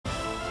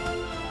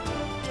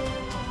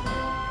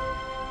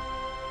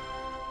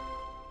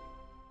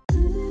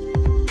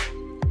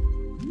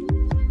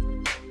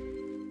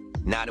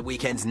Now the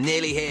weekend's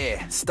nearly here.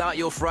 Start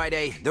your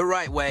Friday the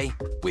right way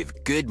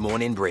with Good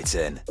Morning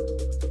Britain.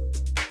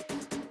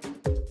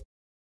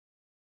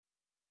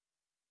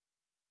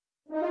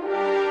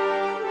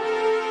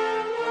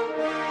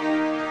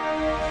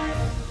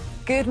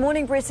 Good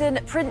morning, Britain.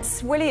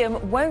 Prince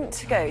William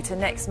won't go to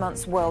next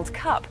month's World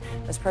Cup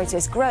as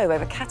protests grow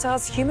over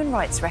Qatar's human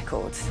rights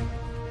record.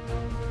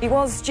 He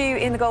was due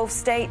in the Gulf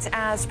state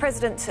as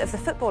president of the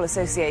Football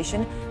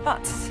Association,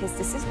 but his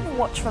decision to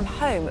watch from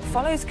home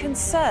follows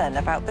concern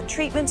about the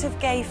treatment of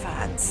gay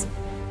fans.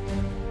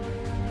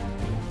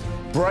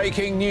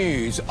 Breaking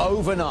news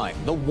overnight.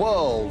 The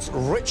world's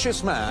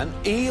richest man,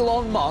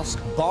 Elon Musk,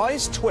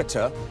 buys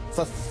Twitter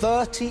for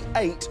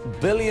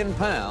 £38 billion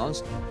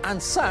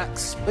and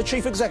sacks the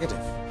chief executive.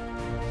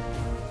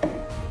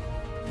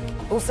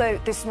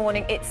 Also this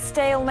morning, it's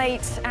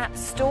stalemate at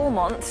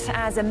Stormont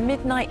as a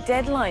midnight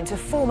deadline to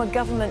form a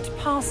government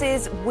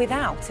passes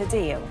without a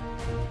deal.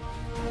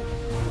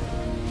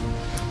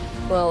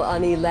 Well,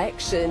 an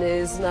election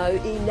is now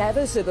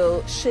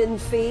inevitable. Sinn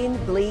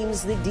Féin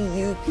blames the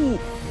DUP.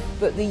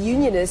 But the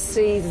unionists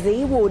say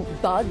they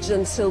won't budge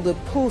until the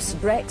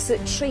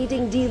post-Brexit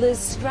trading deal is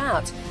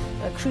scrapped,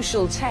 a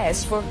crucial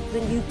test for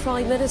the new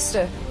Prime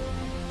Minister.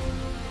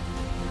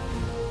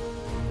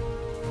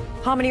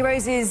 Harmony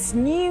Rose's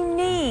new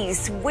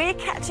knees. We're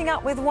catching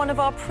up with one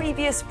of our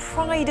previous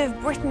Pride of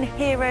Britain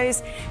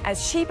heroes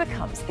as she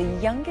becomes the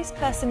youngest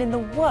person in the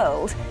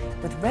world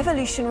with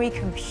revolutionary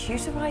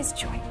computerised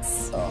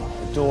joints.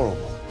 Oh, adorable.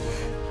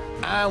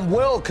 And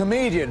will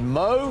comedian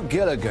Mo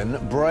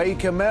Gilligan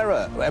break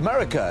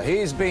America?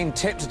 He's being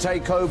tipped to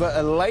take over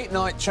a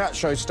late-night chat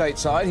show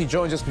stateside. He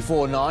joins us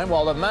before 9,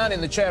 while the man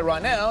in the chair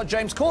right now,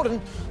 James Corden,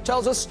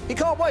 tells us he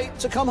can't wait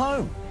to come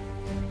home.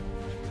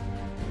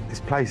 This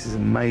place is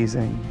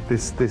amazing,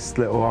 this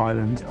little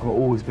island. I've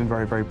always been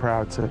very, very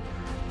proud to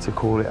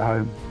call it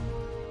home.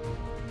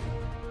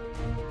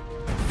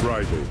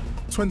 Friday,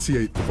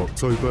 28th of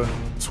October,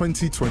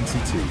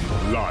 2022,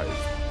 live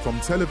from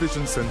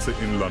Television Centre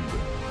in London.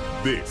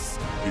 This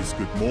is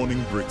Good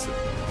Morning Britain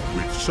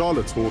with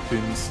Charlotte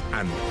Hawkins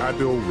and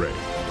Adil Ray.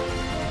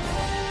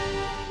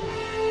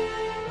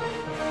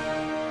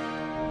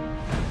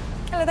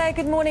 Hello there,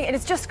 good morning. It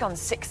has just gone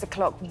 6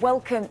 o'clock.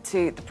 Welcome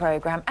to the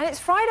programme. And it's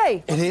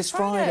Friday. It is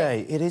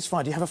Friday. It is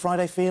Friday. Do you have a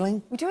Friday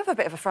feeling? We do have a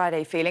bit of a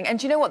Friday feeling. And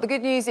do you know what the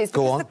good news is?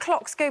 Because the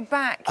clocks go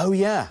back. Oh,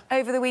 yeah.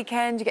 Over the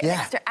weekend, you get an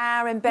extra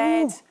hour in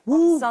bed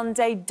on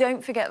Sunday.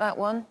 Don't forget that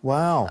one.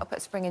 Wow. That'll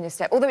put spring in your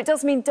step. Although it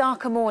does mean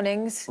darker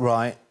mornings.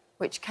 Right.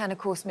 Which can, of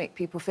course, make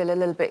people feel a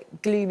little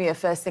bit gloomier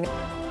first thing.